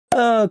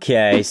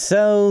Okay,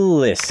 so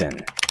listen.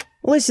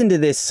 Listen to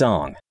this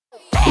song.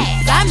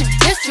 I'm in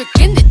district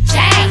in the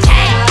chain.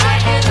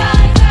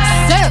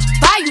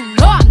 Certify, you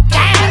know I'm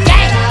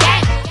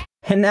gang.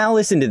 And now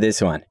listen to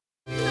this one.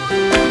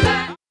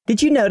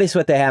 Did you notice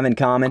what they have in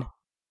common?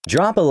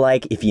 Drop a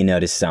like if you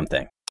noticed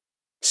something.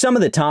 Some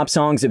of the top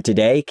songs of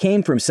today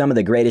came from some of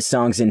the greatest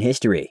songs in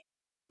history.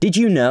 Did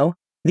you know?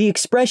 The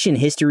expression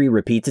history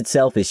repeats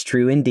itself is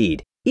true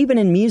indeed, even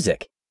in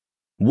music.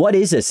 What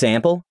is a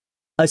sample?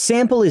 A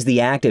sample is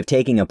the act of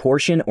taking a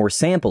portion or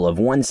sample of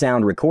one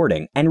sound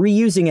recording and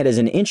reusing it as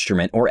an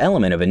instrument or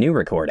element of a new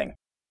recording.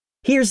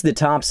 Here's the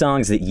top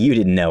songs that you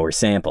didn't know were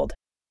sampled,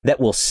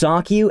 that will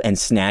sock you and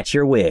snatch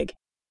your wig.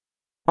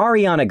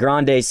 Ariana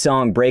Grande's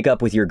song Break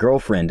Up With Your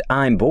Girlfriend,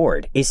 I'm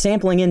Bored is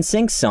sampling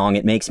NSYNC's song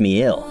It Makes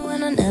Me Ill.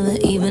 When I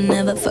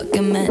never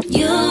fucking met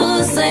you,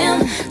 say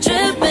I'm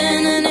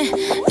tripping and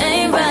it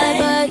ain't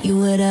right, but you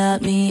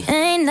without me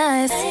ain't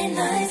nice.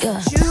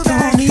 Yeah. You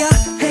call me a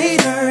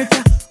hater if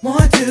you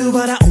want to,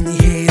 but I only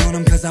hate on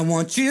them cause I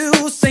want you.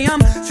 Say I'm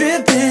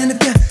tripping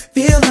if you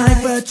feel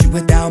like, but you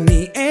without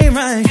me ain't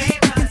right.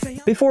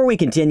 Before we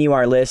continue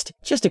our list,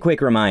 just a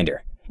quick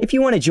reminder. If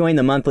you want to join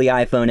the monthly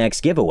iPhone X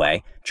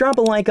giveaway, drop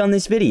a like on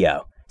this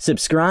video,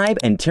 subscribe,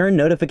 and turn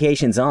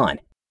notifications on.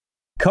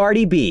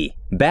 Cardi B,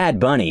 Bad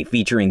Bunny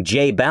featuring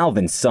J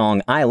Balvin's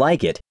song I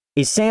Like It,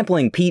 is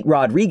sampling Pete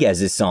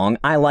Rodriguez's song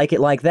I Like It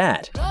Like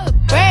That.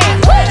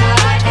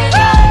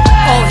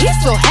 Oh,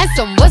 he's so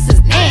handsome, what's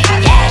his name?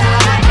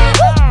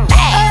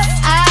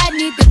 I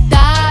need the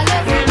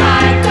dollar.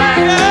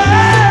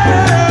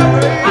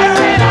 I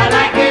said I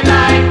like it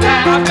like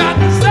that. I got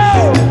the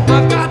soul, I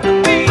got the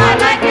beat. I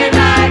like it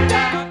like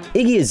that.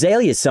 Iggy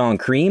Azalea's song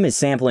Cream is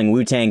sampling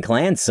Wu-Tang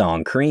Clan's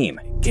song Cream.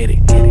 Get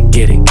it, get it,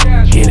 get it,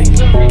 get it,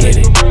 get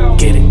it,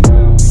 get it.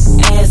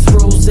 Ass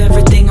rules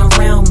everything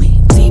around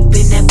me. Deep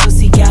in that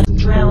pussy, got him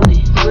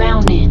drowning,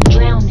 drowning,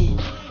 drowning.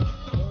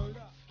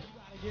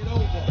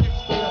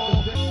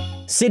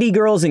 City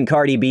Girls and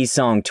Cardi B's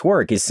song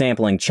Twerk is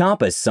sampling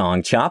Choppa's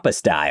song Choppa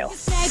Style.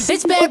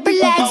 Bitch, better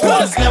relax. I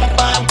wanna slim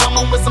fine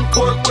woman with some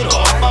twerk with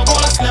her. I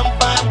wanna slim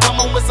fine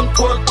woman with some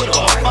twerk with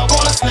her. I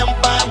wanna slim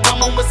fine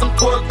woman with some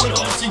twerk with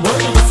her. She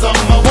working with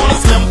something. I wanna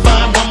slim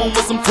fine woman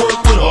with some twerk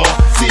with her.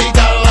 She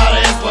got a lot of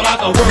ass, but I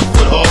can work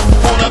with her.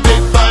 Want a big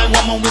fine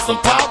woman with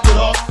some pop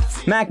with her.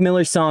 Mac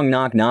Miller's song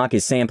Knock Knock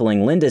is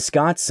sampling Linda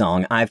Scott's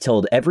song I've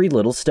Told Every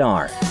Little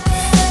Star.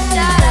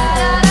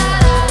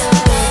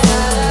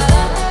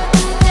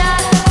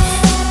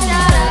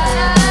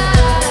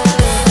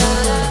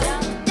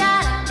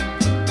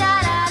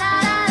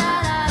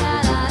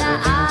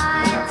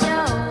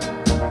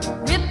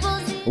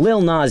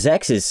 Lil Nas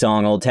X's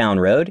song Old Town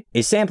Road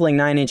is sampling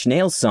 9 Inch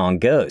Nails' song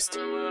Ghost.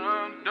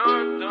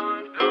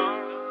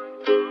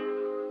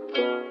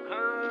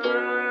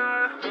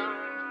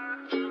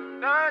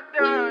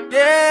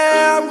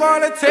 Yeah, I'm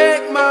gonna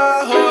take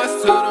my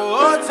horse to the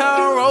Old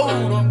Town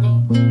Road.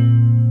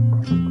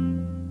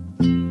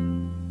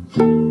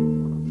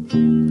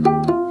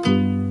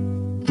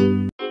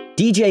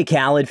 DJ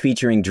Khaled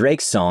featuring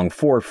Drake's song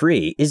For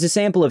Free is a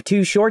sample of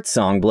Too Short's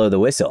song Blow the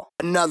Whistle.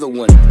 Another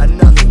one,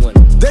 another one.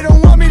 They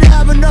don't want me to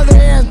have another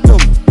anthem,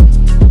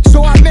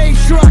 so I made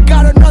sure I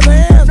got another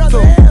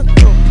anthem.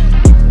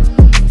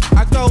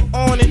 I go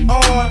on and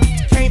on,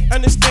 can't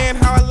understand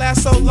how I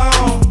last so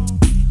long.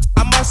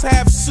 I must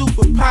have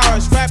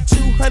superpowers, rap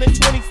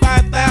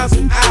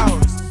 225,000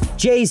 hours.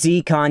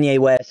 Jay-Z, Kanye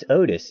West,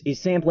 Otis is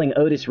sampling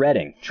Otis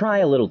Redding, Try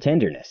a Little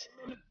Tenderness.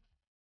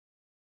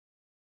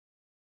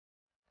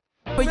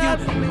 For you,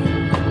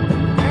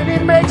 and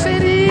it makes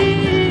it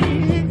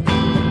easy,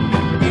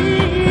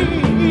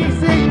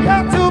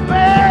 not too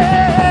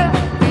bad.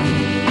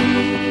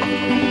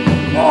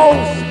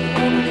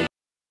 Oh.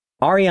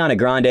 Ariana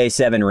Grande,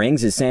 7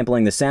 Rings is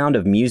sampling the sound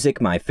of Music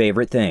My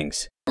Favorite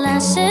Things.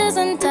 Lashes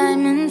and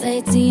diamonds,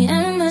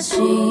 ATM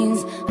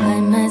machines. Buy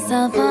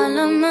myself all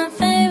of my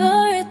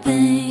favorite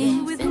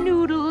things. With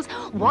noodles,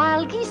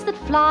 wild geese that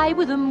fly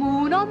with the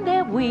moon on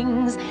their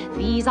wings.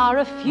 These are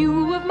a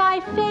few of my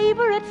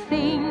favorite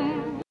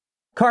things.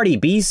 Cardi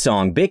B's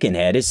song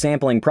Bickenhead is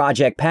sampling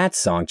Project Pat's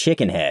song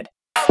Chickenhead.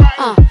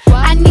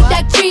 I need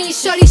that green,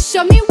 shorty,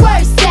 show me where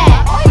it's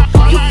at.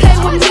 You play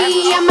with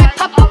me, I might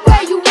pop up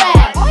where you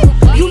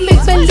at. You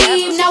make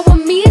believe, now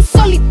with me it's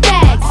only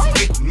tags.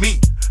 Get me,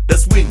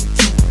 that's when you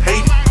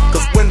hate it.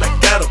 Cause when I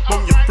got up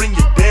on your friend,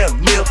 you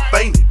damn near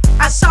fainted.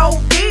 I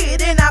so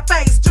did in our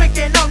face,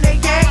 drinking on the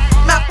yak.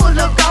 Not full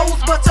of goals,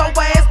 but your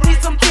ass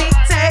need some Tic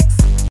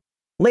Tacs.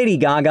 Lady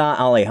Gaga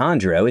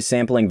Alejandro is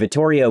sampling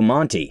Vittorio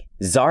Monti,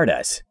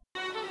 Zardas.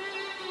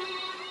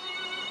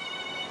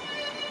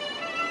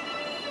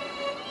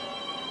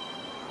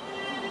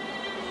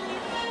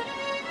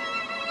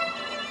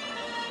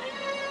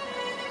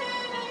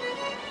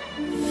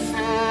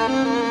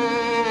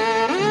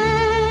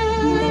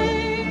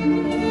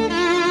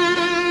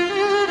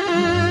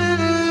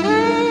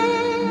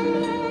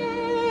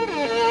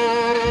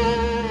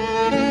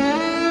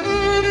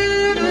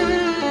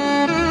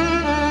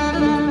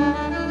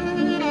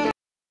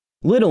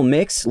 Little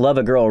Mix, Love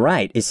a Girl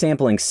Right is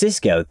sampling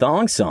Cisco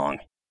Thong Song.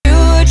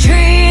 You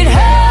treat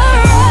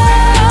her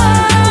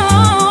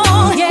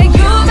wrong. Yeah,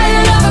 you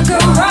better love a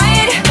girl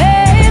right,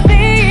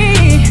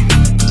 baby.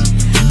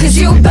 'Cause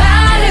you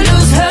bound to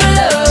lose her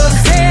love.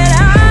 Said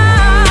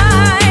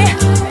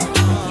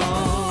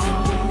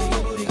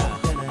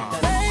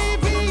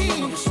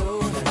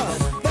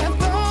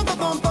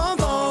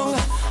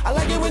I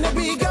like it when the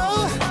beat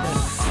go.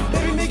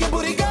 Baby, make your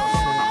booty go.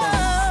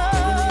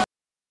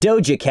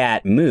 Doja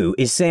Cat Moo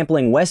is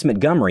sampling Wes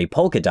Montgomery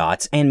Polka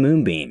Dots and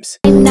Moonbeams.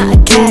 I'm not a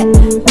cat,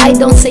 I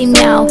don't say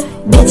meow.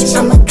 Bitch,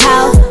 I'm a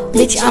cow,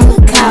 bitch, I'm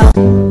a cow.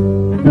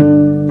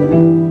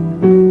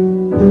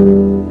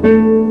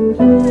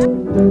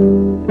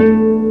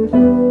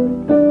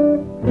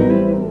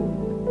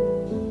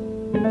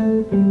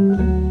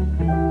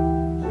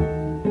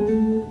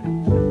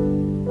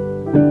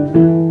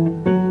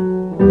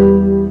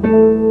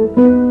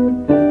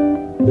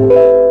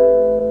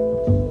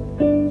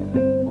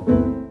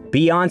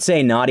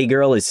 Beyonce Naughty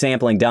Girl is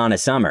sampling Donna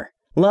Summer.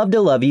 Love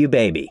to Love You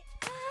Baby.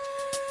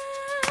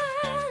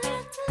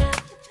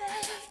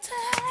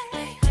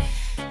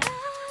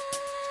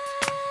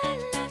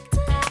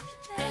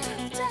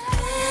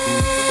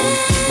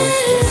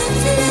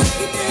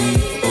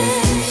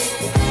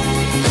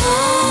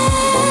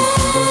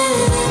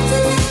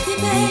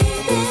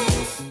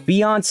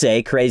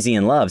 Beyonce Crazy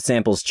in Love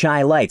samples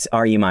Chai Light's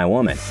Are You My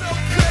Woman.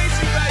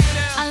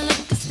 I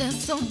look to stare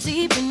so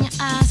deep in your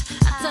eyes.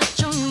 I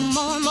touch on you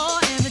more and more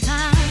every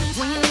time.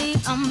 When you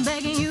leave, I'm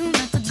begging you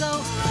not to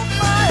go.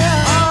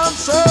 I'm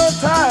so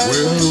tired.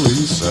 Well,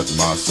 he set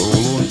my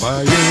soul on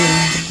fire.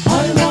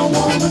 I'm a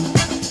woman,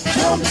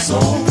 tell me so.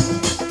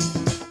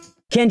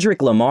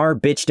 Kendrick Lamar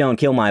Bitch Don't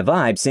Kill My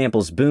Vibe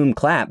samples Boom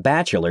Clap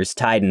Bachelor's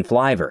Tide and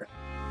Flyver.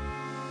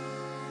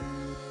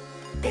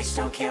 Bitch,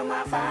 don't kill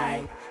my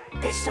vibe.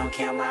 Bitch, don't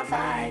kill my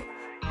vibe.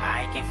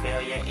 I can feel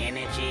your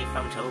energy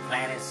from 2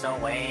 planets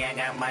away. I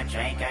got my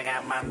drink, I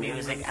got my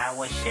music, I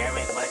would share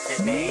it, but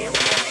today I'm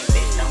yelling,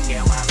 bitch, don't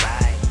kill my vibe.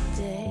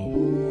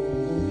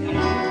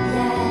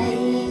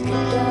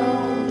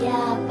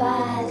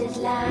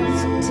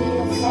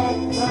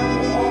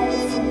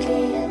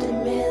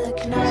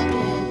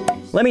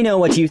 Let me know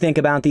what you think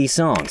about these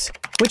songs.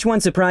 Which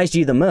one surprised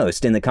you the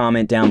most in the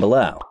comment down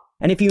below?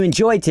 And if you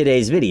enjoyed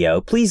today's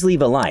video, please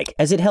leave a like,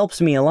 as it helps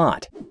me a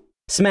lot.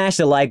 Smash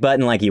the like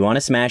button like you want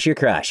to smash your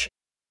crush.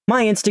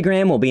 My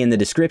Instagram will be in the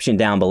description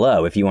down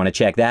below if you want to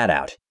check that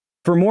out.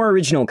 For more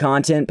original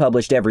content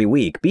published every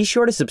week, be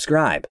sure to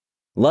subscribe.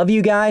 Love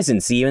you guys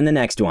and see you in the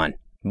next one.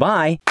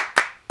 Bye!